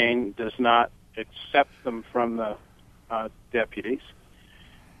humane does not accept them from the deputies.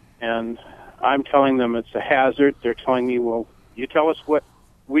 And I'm telling them it's a hazard. They're telling me, well, you tell us what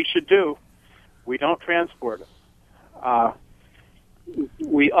we should do. We don't transport them.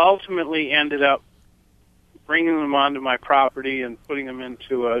 We ultimately ended up bringing them onto my property and putting them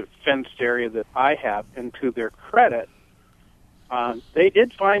into a fenced area that I have. And to their credit, they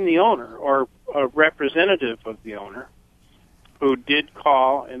did find the owner, or a representative of the owner who did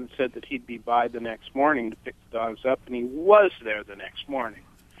call and said that he'd be by the next morning to pick the dogs up, and he was there the next morning.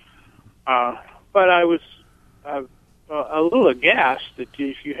 But I was a little aghast that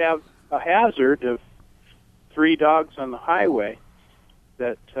if you have a hazard of 3 dogs on the highway,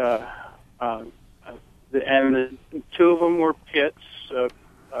 that and the 2 of them were pits, a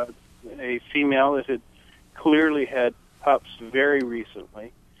female that had clearly had pups very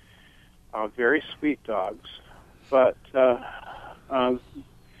recently, very sweet dogs, but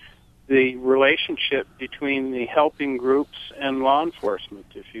the relationship between the helping groups and law enforcement,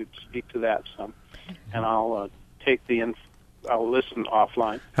 if you'd speak to that some, and I'll I'll listen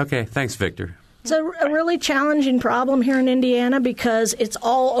offline. Okay, thanks, Victor. It's a really challenging problem here in Indiana because it's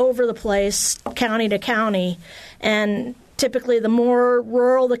all over the place, county to county, and typically the more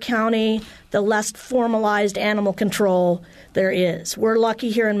rural the county, the less formalized animal control there is. We're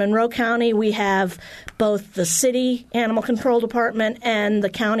lucky here in Monroe County. We have both the city animal control department and the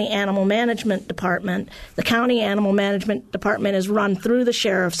county animal management department. The county animal management department is run through the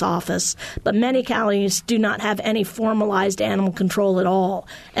sheriff's office, but many counties do not have any formalized animal control at all.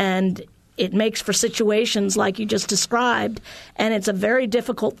 And it makes for situations like you just described, and it's a very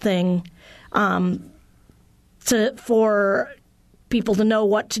difficult thing for people to know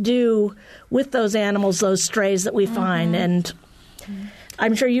what to do with those animals, those strays that we find. And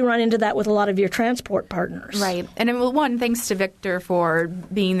I'm sure you run into that with a lot of your transport partners. Right. And one, thanks to Victor for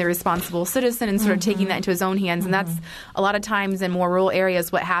being the responsible citizen and sort of taking that into his own hands. And that's a lot of times in more rural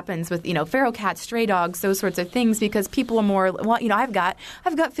areas what happens with, feral cats, stray dogs, those sorts of things, because people are more, I've got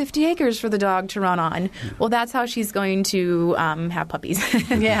 50 acres for the dog to run on. Well, that's how she's going to have puppies.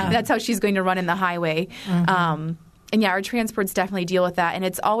 Yeah. That's how she's going to run in the highway. And yeah, our transports definitely deal with that. And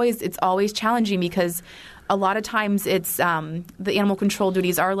it's always challenging because a lot of times it's the animal control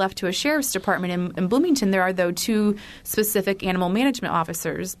duties are left to a sheriff's department. In Bloomington, there are, though, 2 specific animal management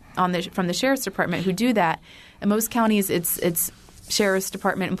officers from the sheriff's department who do that. In most counties, it's sheriff's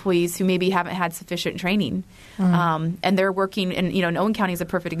department employees who maybe haven't had sufficient training. And they're working, and Owen County is a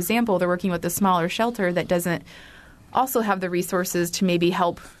perfect example. They're working with a smaller shelter that doesn't also have the resources to maybe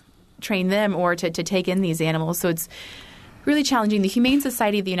help train them or to take in these animals. So it's really challenging. The Humane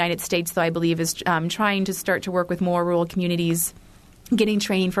Society of the United States, though, I believe, is trying to start to work with more rural communities, getting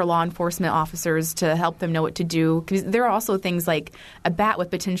training for law enforcement officers to help them know what to do. Because there are also things like a bat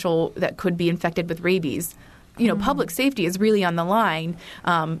with potential that could be infected with rabies. Public safety is really on the line.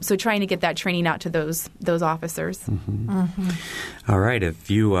 So trying to get that training out to those officers. All right.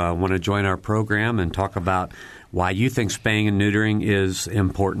 If you want to join our program and talk about why you think spaying and neutering is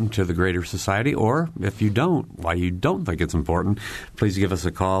important to the greater society, or if you don't, why you don't think it's important, please give us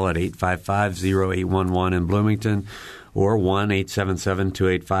a call at 855-0811 in Bloomington or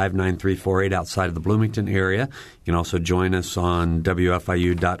 1-877-285-9348 outside of the Bloomington area. You can also join us on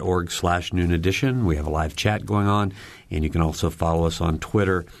WFIU.org/Noon Edition. We have a live chat going on, and you can also follow us on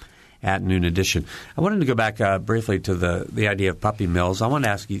Twitter at Noon Edition. I wanted to go back briefly to the idea of puppy mills. I want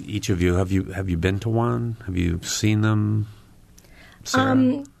to ask you, each of you, have you been to one? Have you seen them,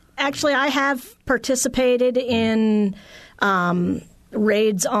 Sarah? Actually, I have participated in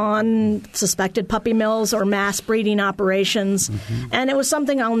raids on suspected puppy mills or mass breeding operations, and it was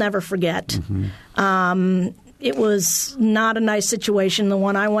something I'll never forget. It was not a nice situation. The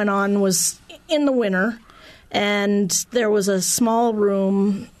one I went on was in the winter, and there was a small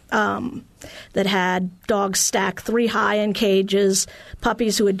room that had dogs stacked 3 high in cages,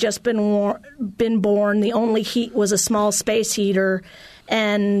 puppies who had just been born. The only heat was a small space heater,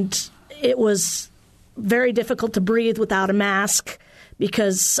 and it was very difficult to breathe without a mask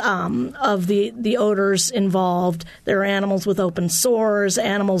because of the odors involved. There were animals with open sores,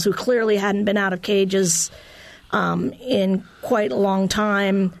 animals who clearly hadn't been out of cages in quite a long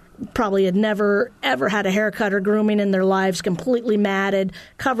time, probably had never, ever had a haircut or grooming in their lives, completely matted,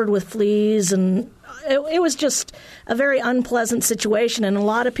 covered with fleas, and it was just a very unpleasant situation. And a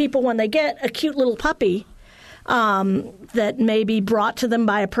lot of people, when they get a cute little puppy that may be brought to them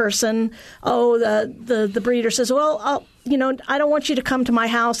by a person, the breeder says, well, I don't want you to come to my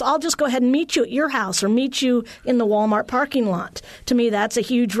house. I'll just go ahead and meet you at your house or meet you in the Walmart parking lot. To me, that's a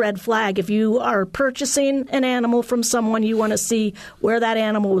huge red flag. If you are purchasing an animal from someone, you want to see where that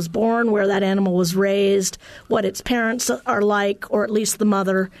animal was born, where that animal was raised, what its parents are like, or at least the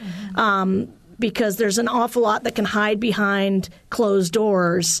mother, because there's an awful lot that can hide behind closed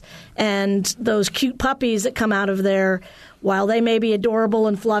doors. And those cute puppies that come out of there, while they may be adorable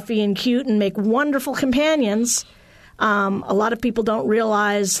and fluffy and cute and make wonderful companions, a lot of people don't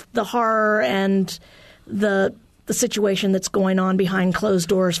realize the horror and the the situation that's going on behind closed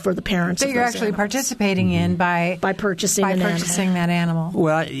doors for the parents. That you're actually participating in by purchasing that animal.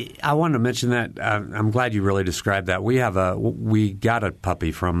 Well, I wanted to mention that. I'm glad you really described that. We got a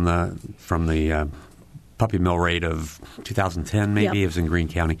puppy from the puppy mill rate of 2010, maybe. Yep. It was in Greene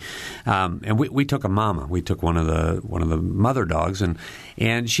County, and we took a mama. We took one of the mother dogs,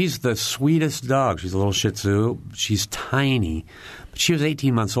 and she's the sweetest dog. She's a little Shih Tzu. She's tiny, but she was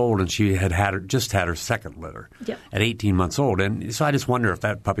 18 months old, and she just had her second litter at 18 months old. And so I just wonder if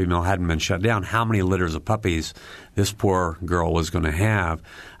that puppy mill hadn't been shut down, how many litters of puppies this poor girl was going to have.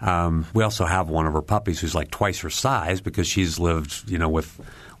 We also have one of her puppies who's like twice her size because she's lived,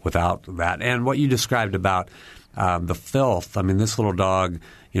 without that. And what you described about the filth, I mean, this little dog,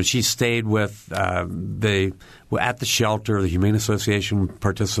 she stayed with at the shelter. The Humane Association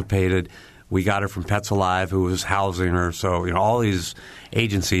participated. We got her from Pets Alive, who was housing her. So, all these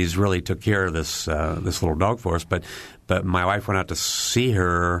agencies really took care of this little dog for us. But my wife went out to see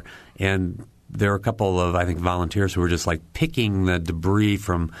her, and there were a couple of, I think, volunteers who were just like picking the debris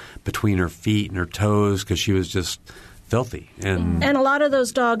from between her feet and her toes because she was just filthy. And a lot of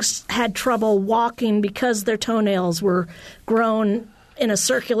those dogs had trouble walking because their toenails were grown in a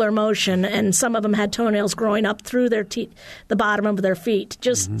circular motion, and some of them had toenails growing up through their the bottom of their feet.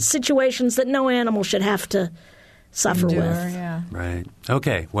 Just situations that no animal should have to suffer with. Yeah. Right.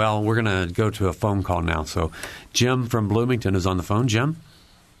 Okay. Well, we're going to go to a phone call now. So Jim from Bloomington is on the phone. Jim?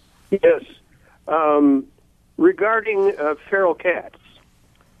 Yes. Regarding feral cats,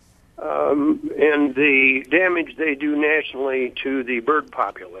 and the damage they do nationally to the bird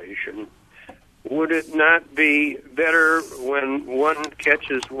population, would it not be better when one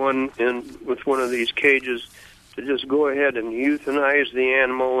catches one with one of these cages to just go ahead and euthanize the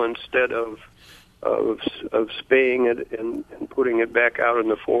animal instead of spaying it and putting it back out in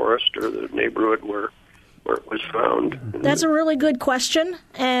the forest or the neighborhood where it was found? That's a really good question,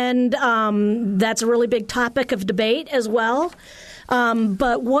 and that's a really big topic of debate as well.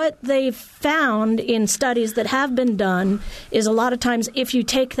 But what they've found in studies that have been done is a lot of times if you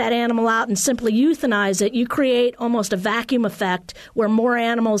take that animal out and simply euthanize it, you create almost a vacuum effect where more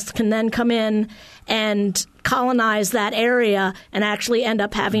animals can then come in and colonize that area and actually end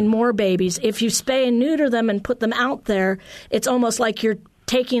up having more babies. If you spay and neuter them and put them out there, it's almost like you're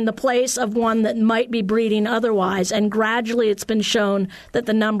taking the place of one that might be breeding otherwise. And gradually it's been shown that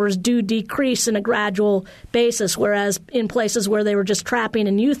the numbers do decrease in a gradual basis, whereas in places where they were just trapping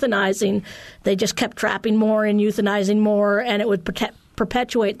and euthanizing, they just kept trapping more and euthanizing more, and it would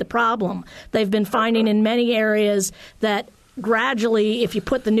perpetuate the problem. They've been finding in many areas that gradually, if you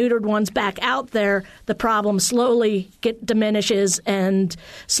put the neutered ones back out there, the problem slowly diminishes and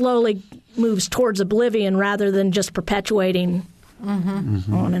slowly moves towards oblivion rather than just perpetuating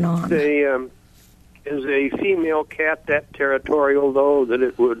on and on. Is a female cat that territorial, though, that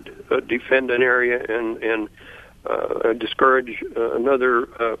it would defend an area and discourage another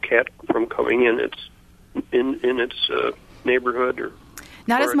cat from coming in its neighborhood? Or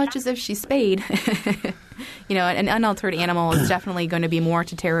not as much as if she's spayed. An unaltered animal is definitely going to be more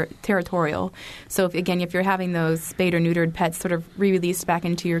territorial. So, if you're having those spayed or neutered pets sort of re-released back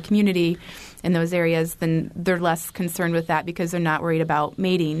into your community in those areas, then they're less concerned with that because they're not worried about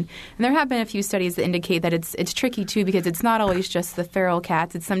mating. And there have been a few studies that indicate that it's tricky, too, because it's not always just the feral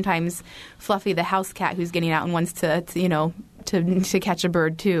cats. It's sometimes Fluffy, the house cat, who's getting out and wants to catch a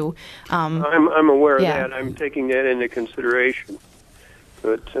bird, too. I'm aware of that. I'm taking that into consideration.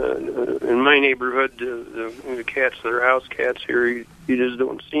 But in my neighborhood, the cats that are house cats here, you just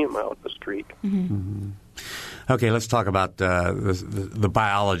don't see them out in the street. Okay, let's talk about the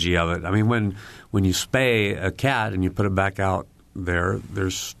biology of it. I mean, when you spay a cat and you put it back out there,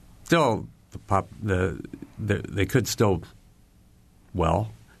 there's still they could still,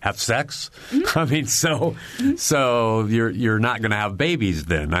 have sex. I mean, so you're not going to have babies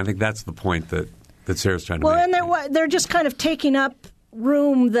then. I think that's the point that Sarah's trying to make. Well, and they're just kind of taking up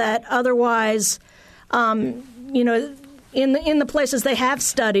room that otherwise, in the places they have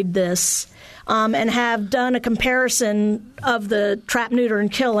studied this and have done a comparison of the trap, neuter,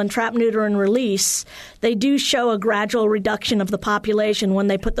 and kill and trap, neuter, and release, they do show a gradual reduction of the population when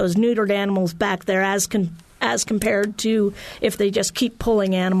they put those neutered animals back there as compared to if they just keep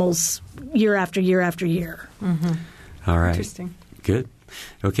pulling animals year after year after year. All right. Interesting. Good.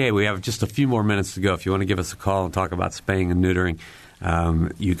 Okay, we have just a few more minutes to go. If you want to give us a call and talk about spaying and neutering,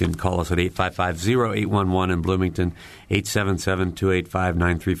 You can call us at 855-0811 in Bloomington,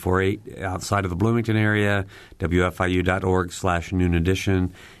 877-285-9348. Outside of the Bloomington area, WFIU.org/Noon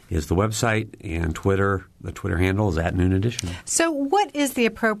Edition is the website, and Twitter, the Twitter handle is @Noon Edition. So what is the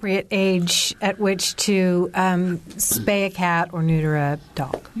appropriate age at which to spay a cat or neuter a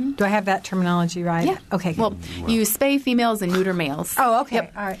dog? Do I have that terminology right? Yeah. Okay. Well, you spay females and neuter males. Oh, okay.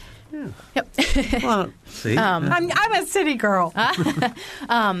 Yep. All right. Yep. Well, see, I'm a city girl.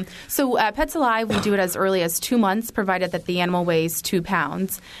 So at Pets Alive, we do it as early as 2 months, provided that the animal weighs 2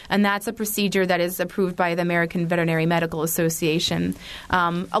 pounds. And that's a procedure that is approved by the American Veterinary Medical Association.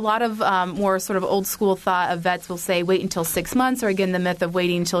 A lot of more sort of old school thought of vets will say wait until 6 months, or again, the myth of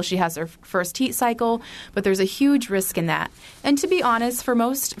waiting until she has her first heat cycle. But there's a huge risk in that. And to be honest, for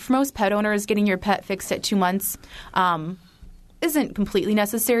most pet owners, getting your pet fixed at 2 months isn't completely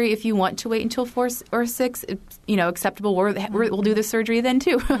necessary. If you want to wait until 4 or 6, it's, acceptable. We'll do the surgery then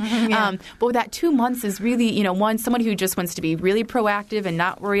too. But with that 2 months is really, someone who just wants to be really proactive and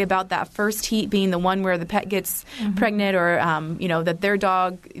not worry about that first heat being the one where the pet gets pregnant, or that their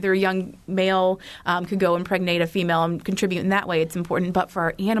dog, their young male, could go impregnate a female and contribute in that way. It's important. But for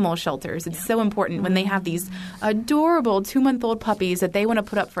our animal shelters, it's so important when they have these adorable 2-month-old puppies that they want to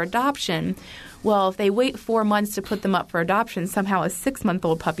put up for adoption. Well, if they wait 4 months to put them up for adoption, somehow a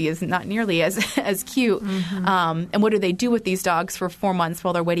 6-month-old puppy is not nearly as cute. And what do they do with these dogs for 4 months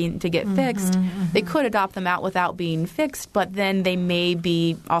while they're waiting to get fixed? They could adopt them out without being fixed, but then they may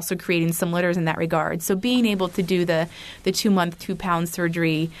be also creating some litters in that regard. So being able to do the 2-month, 2-pound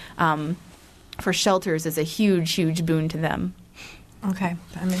surgery for shelters is a huge, huge boon to them. Okay.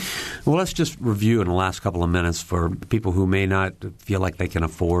 Well, let's just review in the last couple of minutes for people who may not feel like they can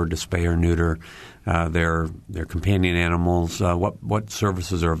afford to spay or neuter their companion animals. What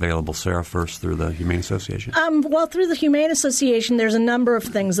services are available, Sarah, first through the Humane Association? Well, through the Humane Association, there's a number of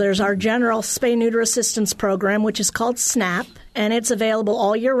things. There's our General Spay-Neuter Assistance Program, which is called SNAP, and it's available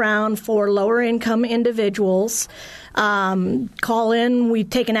all year round for lower-income individuals. Call in. We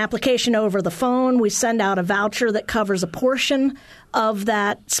take an application over the phone. We send out a voucher that covers a portion of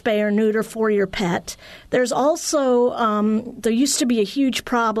that spay or neuter for your pet. There's also there used to be a huge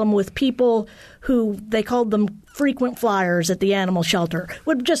problem with people who they called them frequent flyers at the animal shelter,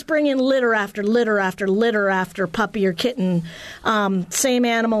 would just bring in litter after litter after litter after puppy or kitten, same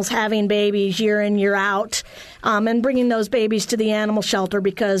animals having babies year in, year out, and bringing those babies to the animal shelter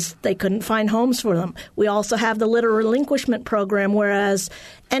because they couldn't find homes for them. We also have the litter relinquishment program, whereas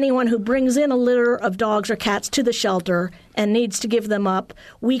anyone who brings in a litter of dogs or cats to the shelter and needs to give them up,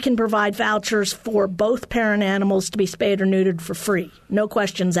 we can provide vouchers for both parent animals to be spayed or neutered for free, no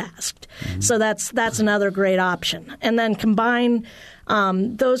questions asked. So that's another great option. And then combine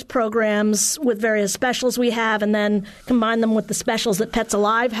those programs with various specials we have, and then combine them with the specials that Pets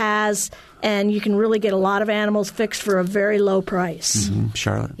Alive has, and you can really get a lot of animals fixed for a very low price.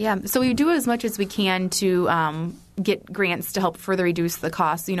 Charlotte? Yeah, so we do as much as we can to get grants to help further reduce the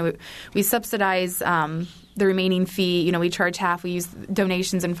cost. We subsidize the remaining fee. We charge half. We use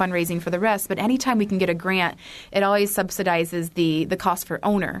donations and fundraising for the rest. But anytime we can get a grant, it always subsidizes the cost for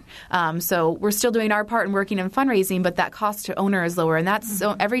owner. So we're still doing our part in working in fundraising, but that cost to owner is lower. And that's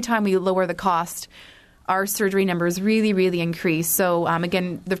so every time we lower the cost, our surgery numbers really, really increase. So,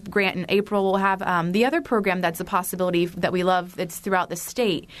 again, the grant in April will have the other program that's a possibility that we love. It's throughout the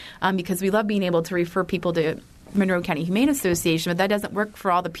state because we love being able to refer people to Monroe County Humane Association, but that doesn't work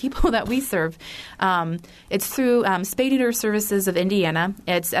for all the people that we serve. It's through Spay-Neuter Services of Indiana.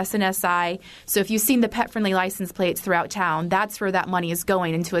 It's SNSI. So if you've seen the pet-friendly license plates throughout town, that's where that money is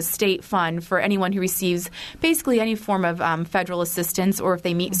going, into a state fund for anyone who receives basically any form of federal assistance, or if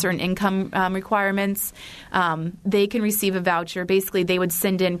they meet certain income requirements, they can receive a voucher. Basically, they would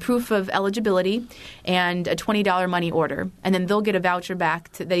send in proof of eligibility and a $20 money order, and then they'll get a voucher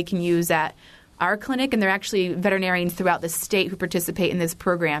back they can use at our clinic, and they're actually veterinarians throughout the state who participate in this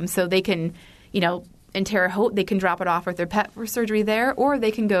program. So they can, in Terre Haute, they can drop it off with their pet for surgery there, or they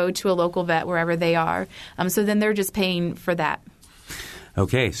can go to a local vet wherever they are. So then they're just paying for that.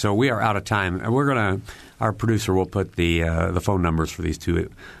 Okay, so we are out of time. Our producer will put the phone numbers for these two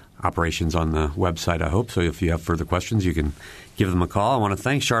operations on the website, I hope. So if you have further questions, you can give them a call. I want to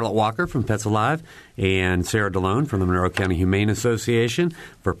thank Charlotte Walker from Pets Alive and Sarah DeLone from the Monroe County Humane Association.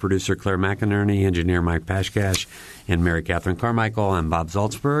 For producer Claire McInerney, engineer Mike Pashkash, and Mary Catherine Carmichael, I'm Bob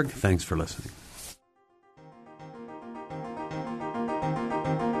Zaltsberg. Thanks for listening.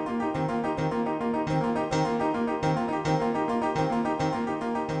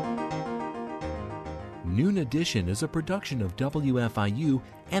 Noon Edition is a production of WFIU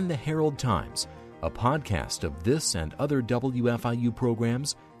and the Herald Times. A podcast of this and other WFIU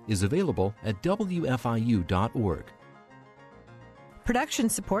programs is available at WFIU.org. Production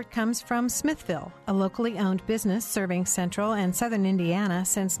support comes from Smithville, a locally owned business serving central and southern Indiana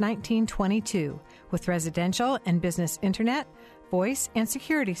since 1922, with residential and business internet, voice, and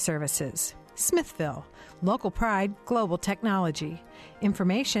security services. Smithville, local pride, global technology.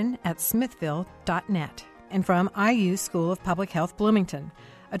 Information at smithville.net. And from IU School of Public Health Bloomington,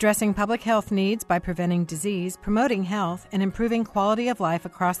 addressing public health needs by preventing disease, promoting health, and improving quality of life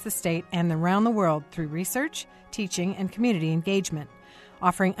across the state and around the world through research, teaching, and community engagement,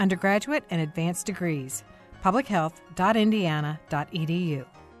 offering undergraduate and advanced degrees. publichealth.indiana.edu.